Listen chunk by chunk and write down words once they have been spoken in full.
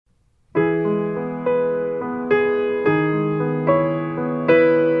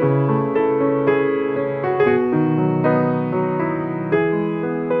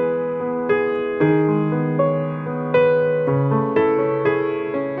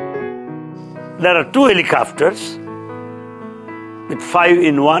There are 2 helicopters with 5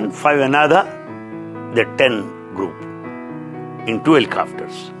 in one, 5 another, the 10 group. In 2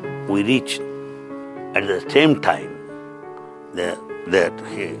 helicopters, we reached at the same time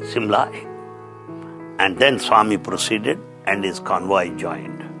Simla, and then Swami proceeded and his convoy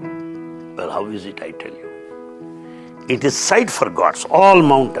joined. Well, how is it, I tell you? It is sight for gods, all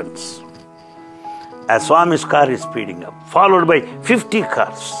mountains. As Swami's car is speeding up, followed by 50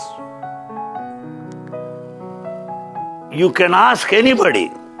 cars. You can ask anybody,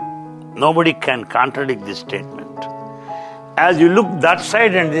 nobody can contradict this statement. As you look that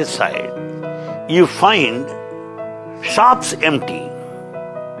side and this side, you find shops empty,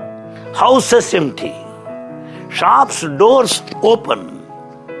 houses empty, shops' doors open,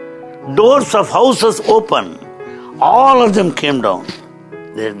 doors of houses open. All of them came down.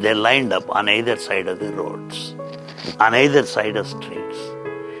 They lined up on either side of the roads, on either side of streets,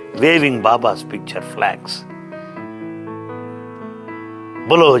 waving Baba's picture flags.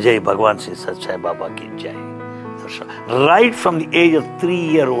 Bolo Jai Bhagwan Sri Sathai Baba Ki Jai. Right from the age of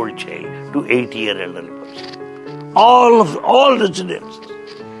 3-year-old child to 80-year elderly person. All residents.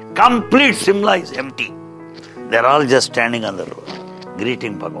 Complete Simla is empty. They're all just standing on the road,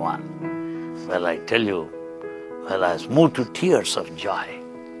 greeting Bhagwan. Well, I tell you, I was moved to tears of joy.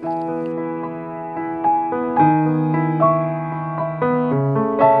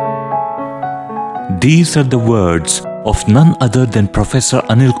 These are the words of none other than Professor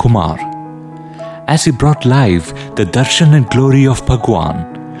Anil Kumar, as he brought live the darshan and glory of Bhagwan,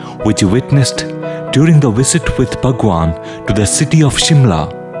 which he witnessed during the visit with Bhagwan to the city of Shimla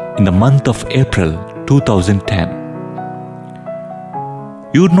in the month of April 2010.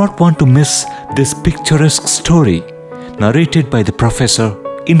 You would not want to miss this picturesque story narrated by the professor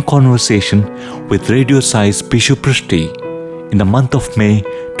in conversation with Radio Sai's Bishu Prishti in the month of May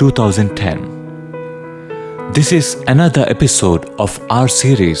 2010. This is another episode of our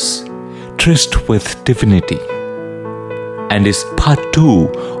series, Tryst with Divinity, and is part 2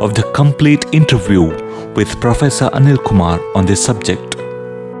 of the complete interview with Professor Anil Kumar on this subject.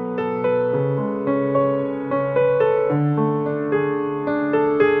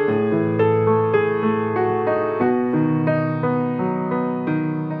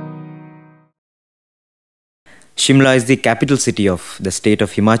 Shimla is the capital city of the state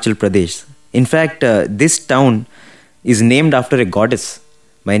of Himachal Pradesh. In fact, this town is named after a goddess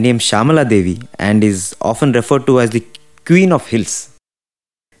by name Shamala Devi and is often referred to as the Queen of Hills.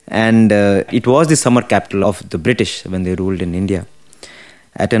 And it was the summer capital of the British when they ruled in India.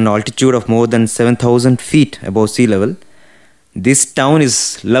 At an altitude of more than 7,000 feet above sea level, this town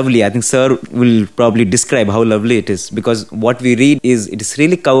is lovely. I think Sir will probably describe how lovely it is, because what we read is it is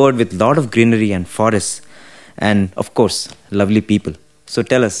really covered with a lot of greenery and forests and, of course, lovely people. So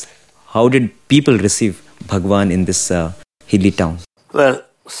tell us, how did people receive Bhagwan in this hilly town? Well,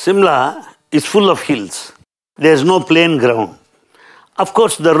 Simla is full of hills. There is no plain ground. Of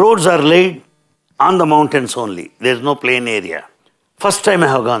course, the roads are laid on the mountains only. There is no plain area. First time I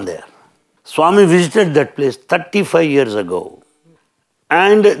have gone there. Swami visited that place 35 years ago.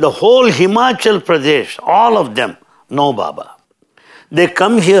 And the whole Himachal Pradesh, all of them know Baba. They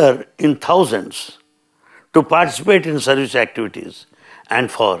come here in thousands to participate in service activities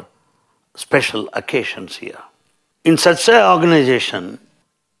and for special occasions here. In such an organization,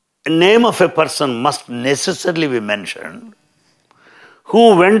 a name of a person must necessarily be mentioned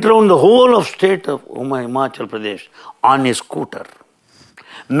who went around the whole of state of Himachal Pradesh on a scooter,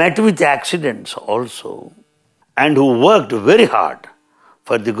 met with accidents also, and who worked very hard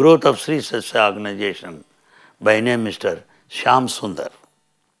for the growth of Sri Sathai organization by name Mr. Shyam Sundar.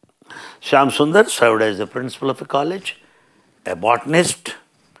 Shyam Sundar served as the principal of a college, a botanist,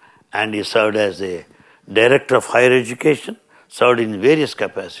 and he served as a director of higher education, served in various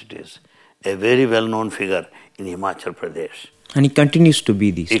capacities, a very well-known figure in Himachal Pradesh. And he continues to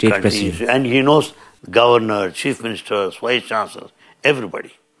be the state president. And he knows governor, chief ministers, vice chancellors,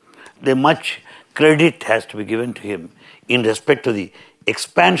 everybody. Much credit has to be given to him in respect to the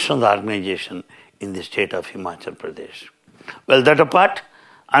expansion of the organization in the state of Himachal Pradesh. Well, that apart,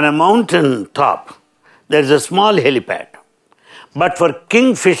 on a mountain top, there is a small helipad. But for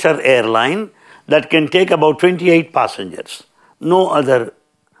Kingfisher Airline, that can take about 28 passengers. No other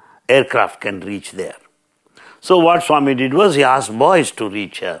aircraft can reach there. So what Swami did was he asked boys to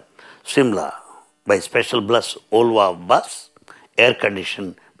reach Simla by special bus, Volvo bus,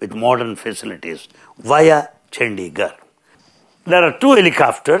 air-conditioned with modern facilities via Chandigarh. There are 2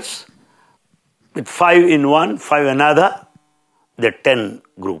 helicopters with 5 in one, 5 another, the 10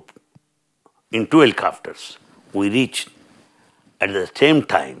 group. In 2 helicopters, we reached at the same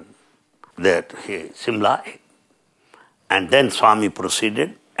time Simla. And then Swami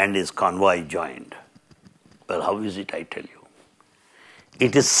proceeded and his convoy joined. Well, how is it, I tell you?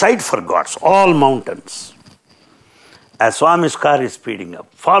 It is sight for gods, all mountains. As Swami's car is speeding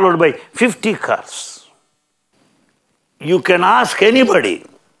up, followed by 50 cars. You can ask anybody,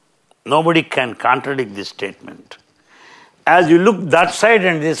 nobody can contradict this statement. As you look that side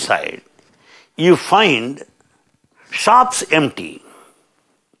and this side, you find shops empty,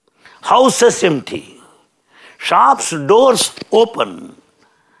 houses empty, shops' doors open,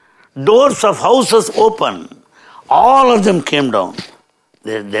 doors of houses open, all of them came down.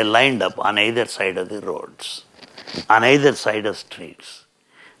 They lined up on either side of the roads, on either side of streets,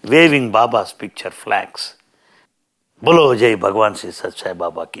 waving Baba's picture flags. Bolo Jai Bhagwan Sri Sat Sai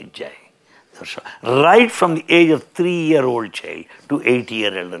Baba Ki Jai. Right from the age of 3-year-old child to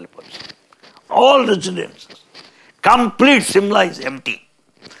 80-year elderly person. All residences. Complete Simla is empty.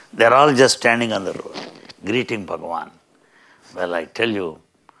 They're all just standing on the road, greeting Bhagwan. Well, I tell you,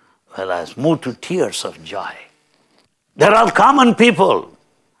 I was moved to tears of joy. They're all common people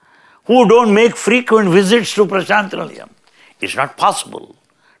who don't make frequent visits to Prashant Nilayam. It's not possible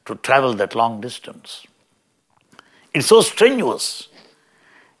to travel that long distance. It's so strenuous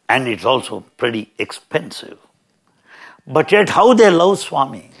and it's also pretty expensive. But yet how they love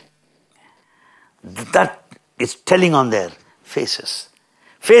Swami, that is telling on their faces.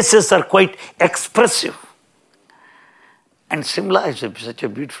 Faces are quite expressive. And Simla is such a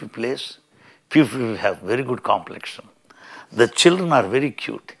beautiful place. People have very good complexion. The children are very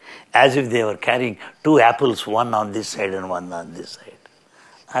cute, as if they were carrying 2 apples, one on this side and one on this side.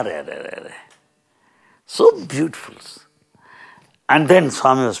 Arre. So beautiful. And then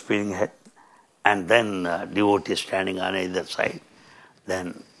Swami was speeding ahead, and then devotees standing on either side.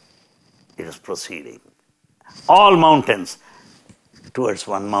 Then it was proceeding. All mountains towards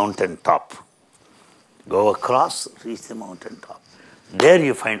one mountain top. Go across, reach the mountain top. There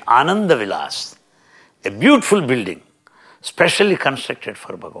you find Ananda Vilas, a beautiful building, specially constructed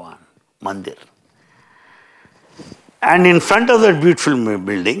for Bhagwan, Mandir. And in front of that beautiful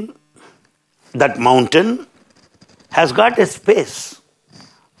building, that mountain has got a space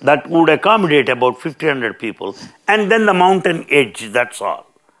that would accommodate about 1,500 people, and then the mountain edge, that's all.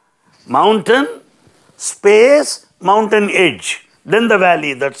 Mountain, space, mountain edge, then the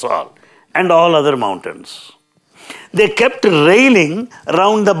valley, that's all, and all other mountains. They kept railing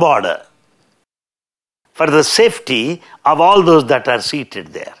around the border for the safety of all those that are seated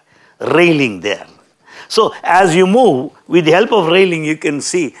there, railing there. So as you move, with the help of railing, you can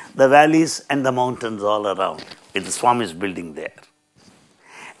see the valleys and the mountains all around, with the Swami's building there.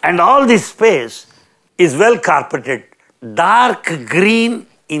 And all this space is well carpeted, dark green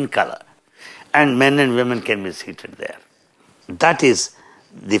in color. And men and women can be seated there. That is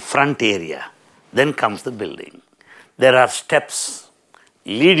the front area. Then comes the building. There are steps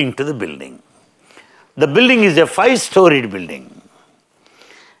leading to the building. The building is a 5-storied building.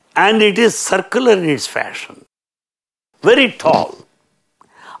 And it is circular in its fashion. Very tall.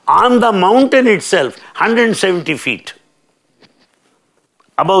 On the mountain itself, 170 feet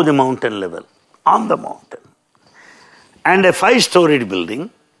above the mountain level. On the mountain. And a 5-storied building.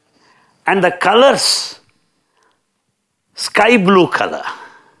 And the colors, sky blue color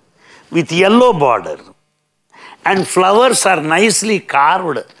with yellow border. And flowers are nicely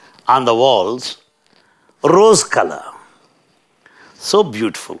carved on the walls, rose color. So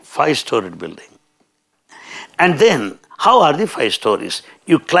beautiful, 5-storied building. And then, how are the 5 stories?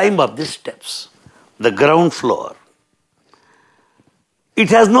 You climb up the steps, the ground floor. It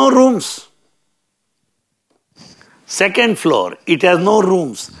has no rooms. 2nd floor, it has no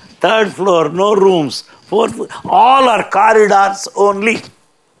rooms. 3rd floor, no rooms. 4th floor, all are corridors only.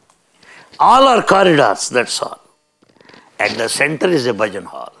 All are corridors, that's all. At the center is a bhajan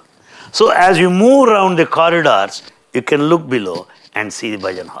hall. So as you move around the corridors, you can look below and see the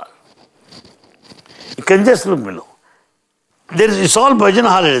bhajan hall. You can just look below. It's all bhajan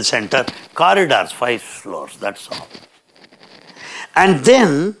hall at the center, corridors, 5 floors, that's all. And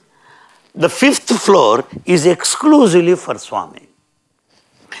then the 5th floor is exclusively for Swami.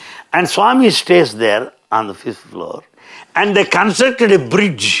 And Swami stays there on the 5th floor, and they constructed a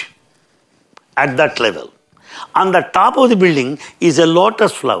bridge at that level. On the top of the building is a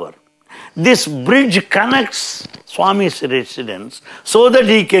lotus flower. This bridge connects Swami's residence so that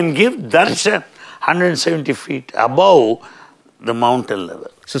he can give darshan 170 feet above the mountain level.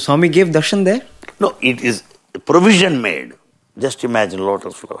 So Swami gave darshan there? No, it is provision made. Just imagine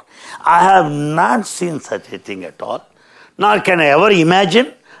lotus flower. I have not seen such a thing at all, nor can I ever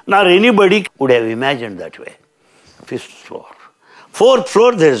imagine, nor anybody would have imagined that way. 5th floor. 4th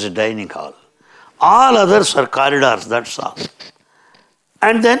floor, there is a dining hall. All others are corridors, that's all.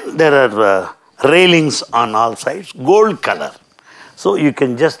 And then there are railings on all sides, gold color. So you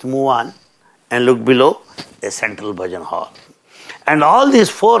can just move on and look below a central bhajan hall. And all these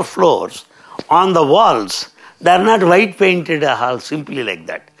 4 floors on the walls, they are not white painted halls simply like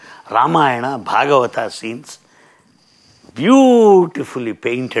that. Ramayana, Bhagavata scenes, beautifully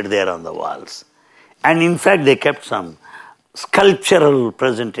painted there on the walls. And in fact, they kept some sculptural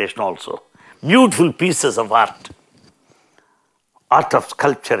presentation also. Beautiful pieces of art of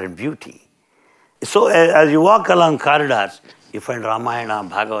sculpture and beauty. So as you walk along corridors, you find Ramayana,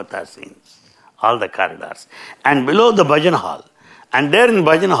 Bhagavata scenes, all the corridors. And below the bhajan hall, and there in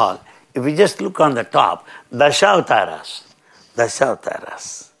bhajan hall, if we just look on the top, Dashavataras.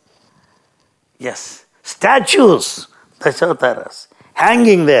 Yes, statues, Dashavataras,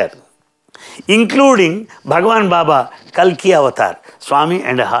 hanging there, including Bhagavan Baba, Kalki Avatar, Swami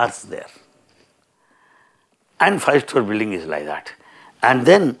and a horse there. And 5-story building is like that. And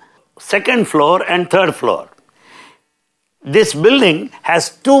then 2nd floor and 3rd floor. This building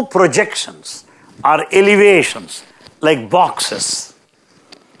has 2 projections or elevations, like boxes.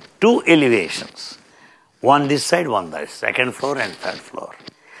 2 elevations. One this side, one that, 2nd floor and 3rd floor.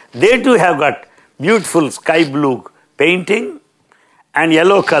 They too have got beautiful sky blue painting and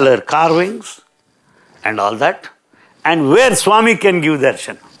yellow color carvings and all that. And where Swami can give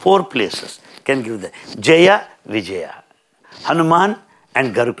darshan, 4 places can give the Jaya, Vijaya. Hanuman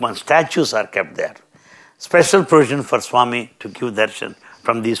and Garukman statues are kept there. Special provision for Swami to give darshan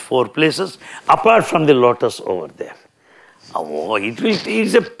from these 4 places, apart from the lotus over there. Oh, it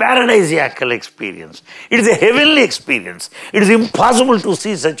is a paradisiacal experience. It is a heavenly experience. It is impossible to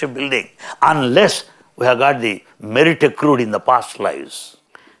see such a building unless we have got the merit accrued in the past lives.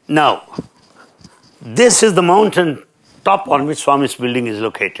 Now, this is the mountain top on which Swami's building is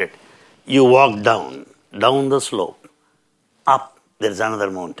located. You walk down the slope, up, there is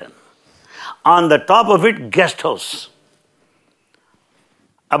another mountain. On the top of it, guest house.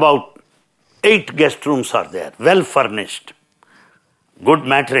 About 8 guest rooms are there, well furnished. Good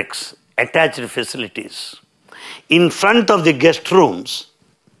matrix, attached facilities. In front of the guest rooms,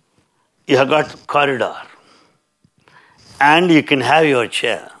 you have got corridor. And you can have your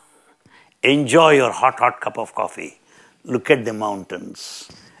chair. Enjoy your hot cup of coffee. Look at the mountains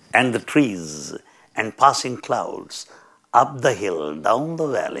and the trees and passing clouds up the hill, down the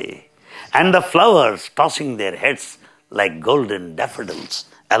valley. And the flowers tossing their heads like golden daffodils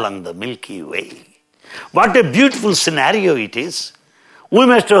along the Milky Way. What a beautiful scenario it is. We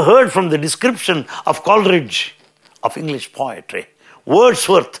must have heard from the description of Coleridge, of English poetry,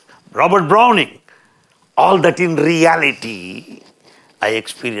 Wordsworth, Robert Browning, all that in reality I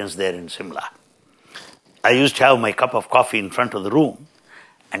experienced there in Simla. I used to have my cup of coffee in front of the room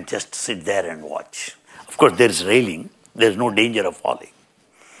and just sit there and watch. Of course, there is railing, there is no danger of falling.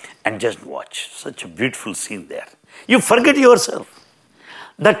 And just watch. Such a beautiful scene there. You forget yourself.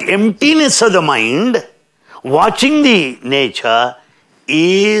 That emptiness of the mind, watching the nature,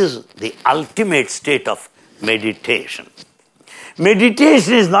 is the ultimate state of meditation.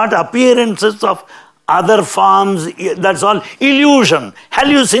 Meditation is not appearances of other forms, that's all illusion,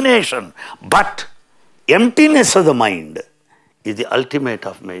 hallucination. But emptiness of the mind is the ultimate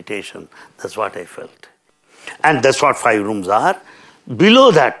of meditation. That's what I felt. And that's what 5 rooms are.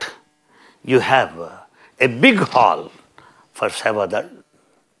 Below that, you have a big hall for Sevadal.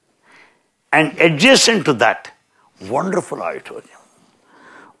 And adjacent to that, wonderful auditorium.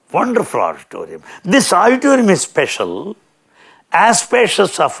 Wonderful auditorium. This auditorium is special, as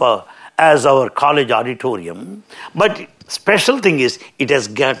spacious as our college auditorium, but special thing is it has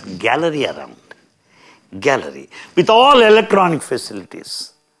got gallery around. Gallery with all electronic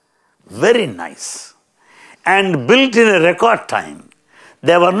facilities. Very nice. And built in a record time.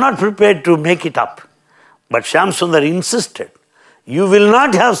 They were not prepared to make it up. But Shyam Sundar insisted, you will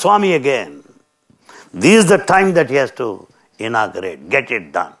not have Swami again. This is the time that he has to inaugurate, get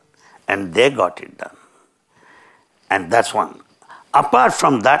it done. And they got it done. And that's one. Apart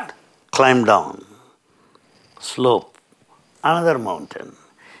from that, climb down. Slope. Another mountain.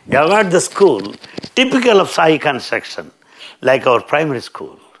 You have got the school, typical of Sai construction, like our primary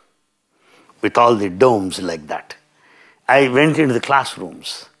school, with all the domes like that. I went into the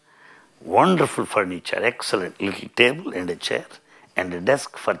classrooms. Wonderful furniture, excellent little table and a chair and a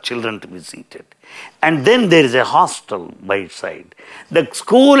desk for children to be seated. And then there is a hostel by its side. The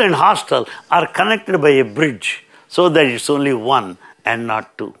school and hostel are connected by a bridge so that it's only one and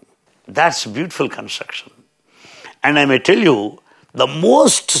not two. That's beautiful construction. And I may tell you, the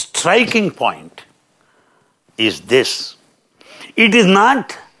most striking point is this. It is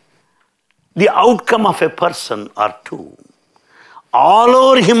not the outcome of a person or two. All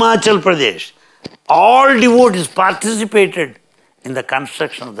over Himachal Pradesh, all devotees participated in the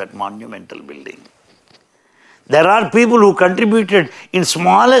construction of that monumental building. There are people who contributed in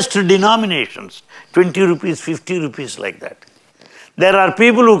smallest denominations, 20 rupees, 50 rupees, like that. There are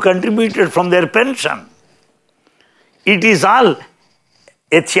people who contributed from their pension. It is all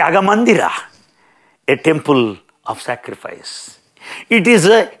a Tyaga Mandira, a temple of sacrifice. It is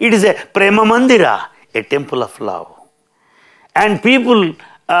a Prema Mandira, a temple of love. And people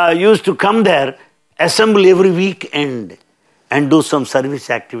used to come there, assemble every weekend and do some service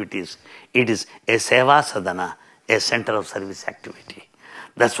activities. It is a Seva Sadhana, a center of service activity.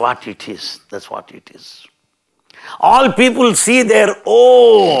 That's what it is. That's what it is. All people see their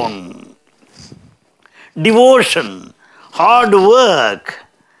own devotion, hard work,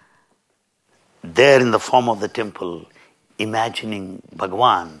 there in the form of the temple, imagining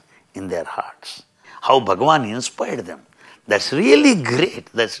Bhagwan in their hearts. How Bhagwan inspired them. That's really great.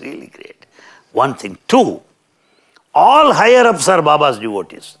 That's really great. One thing. Two, all higher-ups are Baba's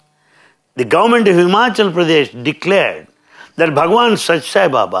devotees. The government of Himachal Pradesh declared that Bhagwan Sathya Sai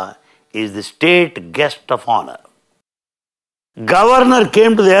Baba is the state guest of honor. Governor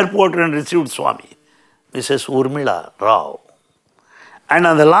came to the airport and received Swami, Mrs. Urmila Rao. And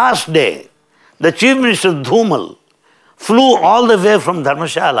on the last day, the Chief Minister Dhumal flew all the way from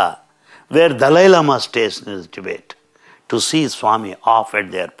Dharmashala, where Dalai Lama stays in Tibet, to see Swami off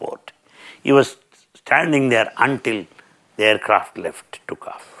at the airport. He was standing there until the aircraft took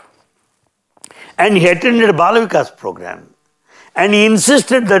off. And he attended a Balavikas program, and he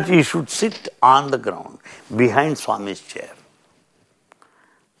insisted that he should sit on the ground behind Swami's chair.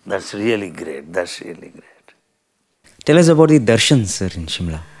 That's really great. That's really great. Tell us about the darshans, sir, in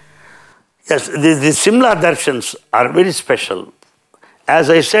Shimla. Yes, the Shimla darshans are very special. As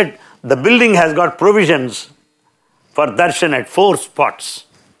I said, the building has got provisions for darshan at 4 spots,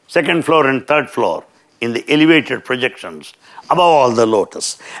 2nd floor and 3rd floor, in the elevated projections, above all the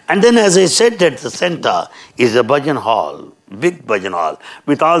lotus. And then, as I said, at the center is a bhajan hall, big bhajan hall,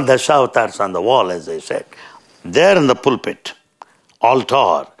 with all Dashavatars on the wall, as I said. There in the pulpit,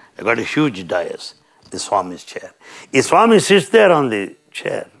 altar, I got a huge dais, the Swami's chair. If Swami sits there on the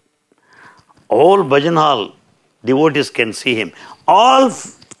chair, all bhajan hall devotees can see him. All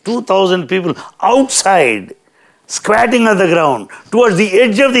 2,000 people outside, squatting on the ground, towards the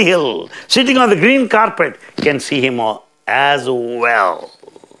edge of the hill, sitting on the green carpet, can see him as well.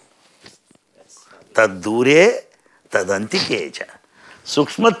 Tad dure tadantikecha.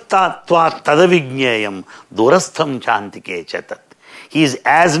 Sukshmatatva tadavijñayam durastham chantikecha tat. He is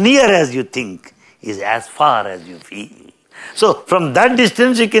as near as you think. He is as far as you feel. So from that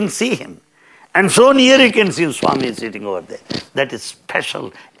distance you can see him. And so near you can see Swami sitting over there. That is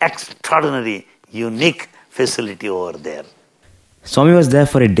special, extraordinary, unique facility over there. Swami was there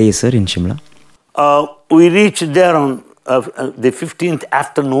for a day, sir, in Shimla? We reached there on the 15th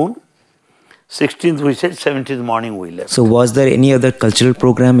afternoon. 16th we said, 17th morning we left. So was there any other cultural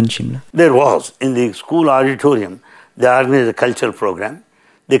program in Shimla? There was. In the school auditorium, they organized a cultural program.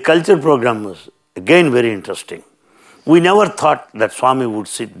 The cultural program was again very interesting. We never thought that Swami would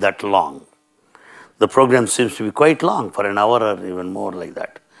sit that long. The program seems to be quite long, for an hour or even more like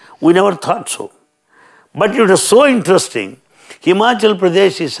that. We never thought so. But it was so interesting. Himachal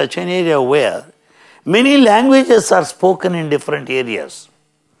Pradesh is such an area where many languages are spoken in different areas.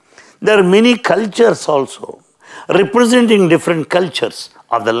 There are many cultures also, representing different cultures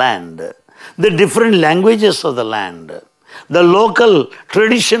of the land, the different languages of the land, the local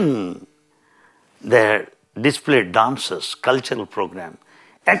tradition, their displayed dances, cultural program,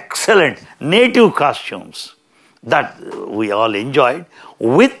 excellent native costumes that we all enjoyed,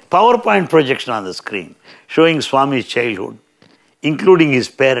 with PowerPoint projection on the screen, showing Swami's childhood, including his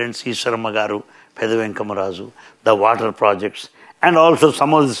parents, Iswaramagaru, Pedavenkamarazu, the water projects, and also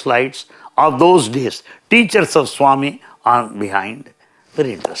some of the slides of those days. Teachers of Swami on behind.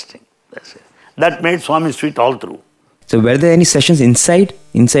 Very interesting. That's it. That made Swami sweet all through. So were there any sessions inside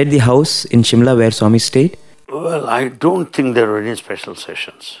the house in Shimla where Swami stayed? Well, I don't think there were any special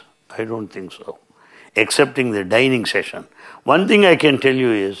sessions. I don't think so. Excepting the dining session. One thing I can tell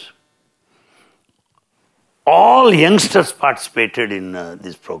you is, all youngsters participated in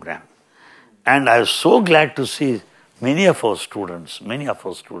this program. And I was so glad to see many of our students.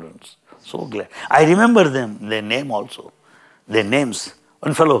 So glad. I remember them, their name also. Their names.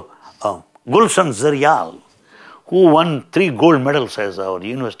 One fellow, Gulshan Zaryal, who won 3 gold medals as our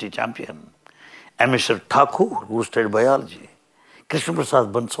university champion. And Mr. Thakur, who studied biology. Krishna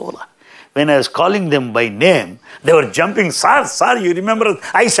Prasad Bansola. When I was calling them by name, they were jumping, sir, you remember?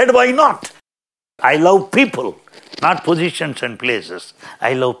 I said, why not? I love people, not positions and places.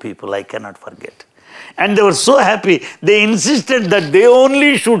 I love people, I cannot forget. And they were so happy, they insisted that they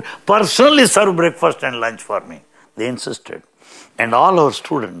only should personally serve breakfast and lunch for me. They insisted. And all our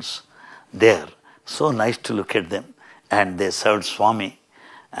students there, so nice to look at them. And they served Swami.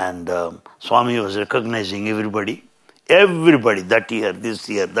 And Swami was recognizing everybody. Everybody, that year, this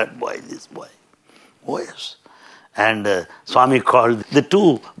year, that boy, this boy. Oh yes. And Swami called the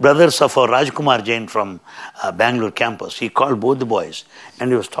two brothers of our Rajkumar Jain from Bangalore campus. He called both the boys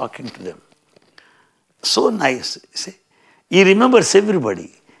and he was talking to them. So nice. See? He remembers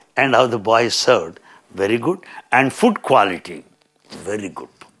everybody and how the boys served. Very good. And food quality. Very good.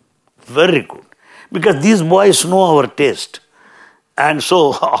 Very good. Because these boys know our taste. And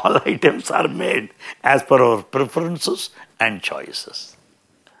so all items are made as per our preferences and choices.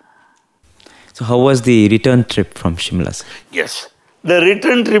 So how was the return trip from Shimla, sir? Yes. The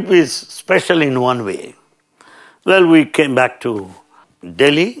return trip is special in one way. Well, we came back to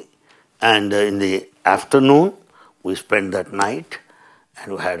Delhi and in the afternoon we spent that night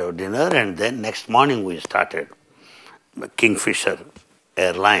and we had our dinner and then next morning we started Kingfisher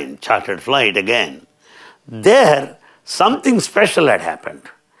airline chartered flight again. There something special had happened.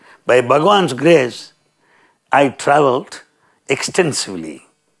 By Bhagwan's grace, I travelled extensively.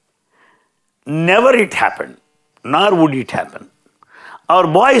 Never it happened, nor would it happen. Our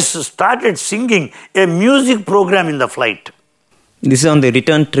boys started singing a music program in the flight. This is on the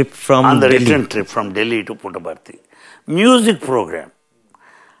return trip from On the Delhi. return trip from Delhi to Puttaparthi. Music program.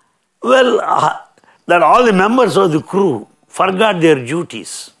 Well, that all the members of the crew forgot their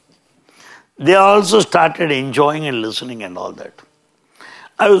duties. They also started enjoying and listening and all that.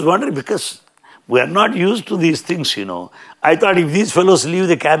 I was wondering because we are not used to these things, I thought if these fellows leave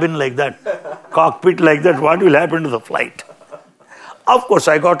the cabin like that, cockpit like that, what will happen to the flight? Of course,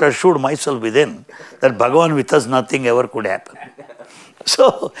 I got assured myself within that Bhagavan with us, nothing ever could happen.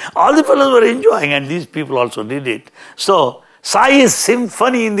 So, all the fellows were enjoying and these people also did it. So, Sai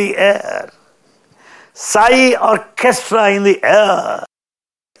symphony in the air. Sai orchestra in the air.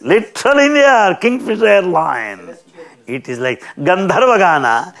 Literally in the air, Kingfisher Airline. It is like Gandharva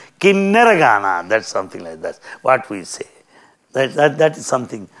Gana, Kinnara Gana. That's something like that. What we say. That is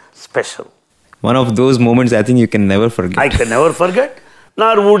something special. One of those moments I think you can never forget. I can never forget,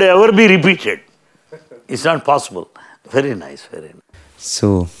 nor would ever be repeated. It's not possible. Very nice, very nice.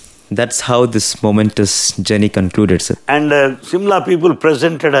 So, that's how this momentous journey concluded, sir. And Simla people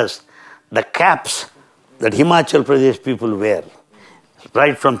presented us the caps that Himachal Pradesh people wear,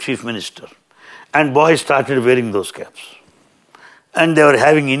 right from Chief Minister. And boys started wearing those caps. And they were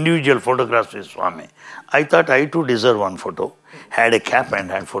having individual photographs with Swami. I thought I too deserve one photo. Had a cap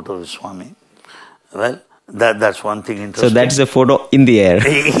and had photo with Swami. Well, that's one thing interesting. So that's the photo in the air.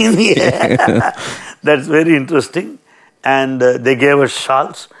 In the air. That's very interesting. And they gave us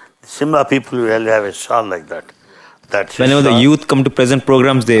shawls. Simla people will have a shawl like that. Whenever the youth come to present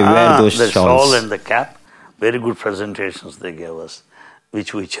programs, they wear those the shawls. shawl and the cap. Very good presentations they gave us,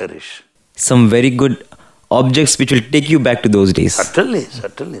 which we cherish. Some very good objects which will take you back to those days. Certainly.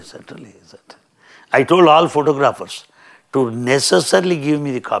 I told all photographers to necessarily give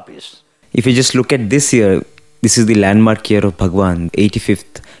me the copies. If you just look at this year, this is the landmark year of Bhagwan,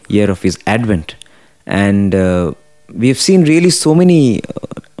 85th year of his advent. And we have seen really so many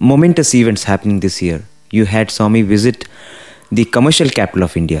momentous events happening this year. You had Swami visit the commercial capital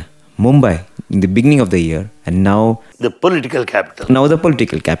of India, Mumbai, in the beginning of the year, and now the political capital. Now the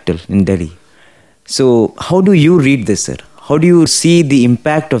political capital in Delhi. So how do you read this, sir? How do you see the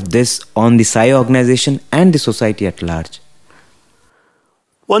impact of this on the Sai organization and the society at large?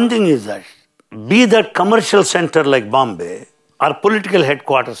 One thing is that, be that commercial center like Bombay or political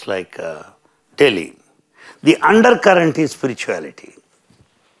headquarters like Delhi, the undercurrent is spirituality.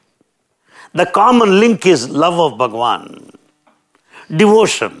 The common link is love of Bhagwan,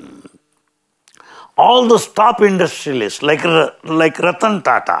 devotion. All those top industrialists like Ratan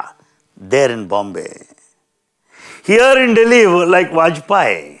Tata, there in Bombay. Here in Delhi, like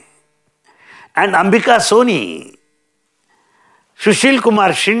Vajpayee and Ambika Soni, Sushil Kumar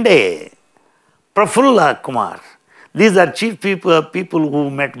Shinde, Prafulla Kumar. These are chief people who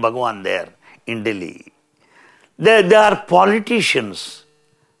met Bhagwan there in Delhi. They are politicians,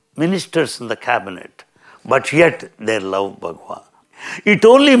 ministers in the cabinet, but yet they love Bhagwan. It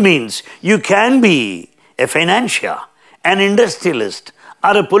only means you can be a financier, an industrialist,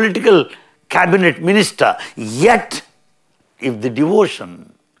 or a political cabinet minister, yet if the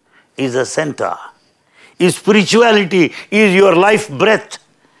devotion is a center, if spirituality is your life breath,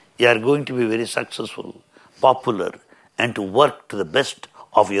 you are going to be very successful, popular, and to work to the best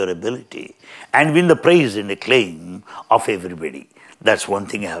of your ability and win the praise and acclaim of everybody. That's one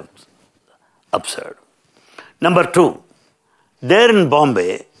thing I have observed. Number 2, there in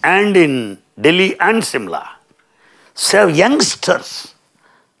Bombay and in Delhi and Simla, serve youngsters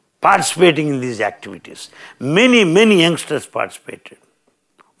participating in these activities. Many youngsters participated,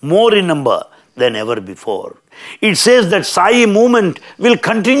 more in number than ever before. It says that Sai movement will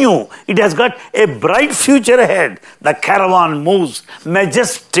continue. It has got a bright future ahead. The caravan moves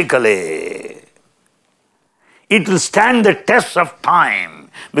majestically. It will stand the test of time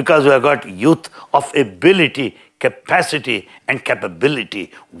because we have got youth of ability, capacity and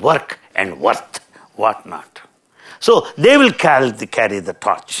capability, work and worth, whatnot. So they will carry the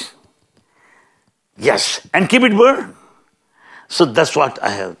torch. Yes, and keep it burning. So that's what I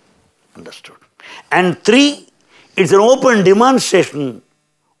have understood. And 3, it's an open demonstration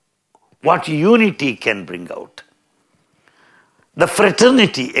what unity can bring out. The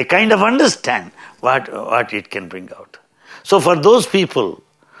fraternity, a kind of understand what it can bring out. So for those people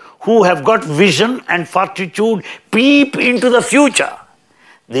who have got vision and fortitude, peep into the future,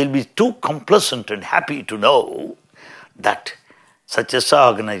 they'll be too complacent and happy to know that such a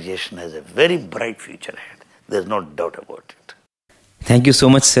organization has a very bright future ahead. There's no doubt about it. Thank you so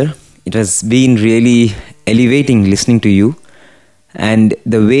much, sir. It has been really elevating listening to you, and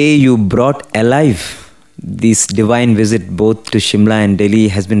the way you brought alive this divine visit both to Shimla and Delhi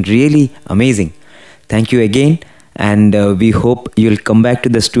has been really amazing. Thank you again, and we hope you'll come back to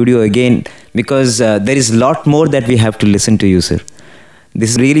the studio again, because there is a lot more that we have to listen to you, sir.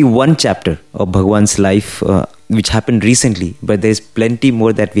 This is really one chapter of Bhagwan's life which happened recently, but there is plenty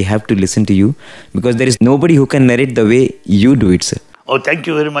more that we have to listen to you, because there is nobody who can narrate the way you do it, sir. Oh, thank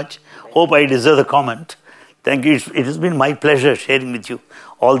you very much. Hope I deserve the comment. Thank you. It has been my pleasure sharing with you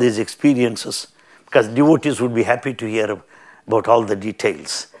all these experiences, because devotees would be happy to hear about all the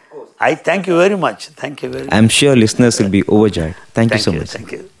details. I thank you very much. Thank you very much. I'm sure listeners will be overjoyed. Thank you so much.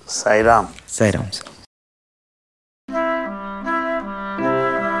 Thank you. Sai Ram. Sai Ram, sir.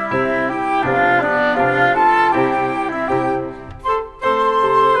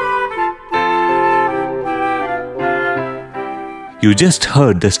 You just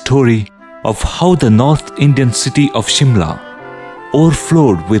heard the story of how the North Indian city of Shimla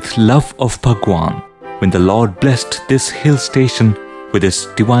overflowed with love of Bhagwan when the Lord blessed this hill station with his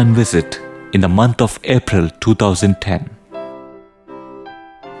divine visit in the month of April 2010.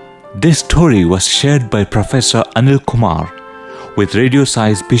 This story was shared by Professor Anil Kumar with Radio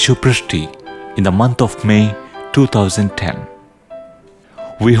Sai's Bishu Prishti in the month of May 2010.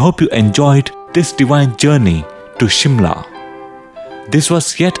 We hope you enjoyed this divine journey to Shimla. This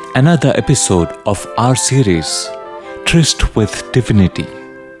was yet another episode of our series, Tryst with Divinity.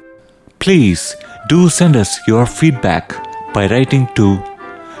 Please do send us your feedback by writing to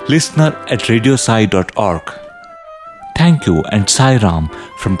listener@radiosai.org. Thank you, and Sai Ram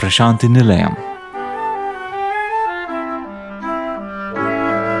from Prashanti Nilayam.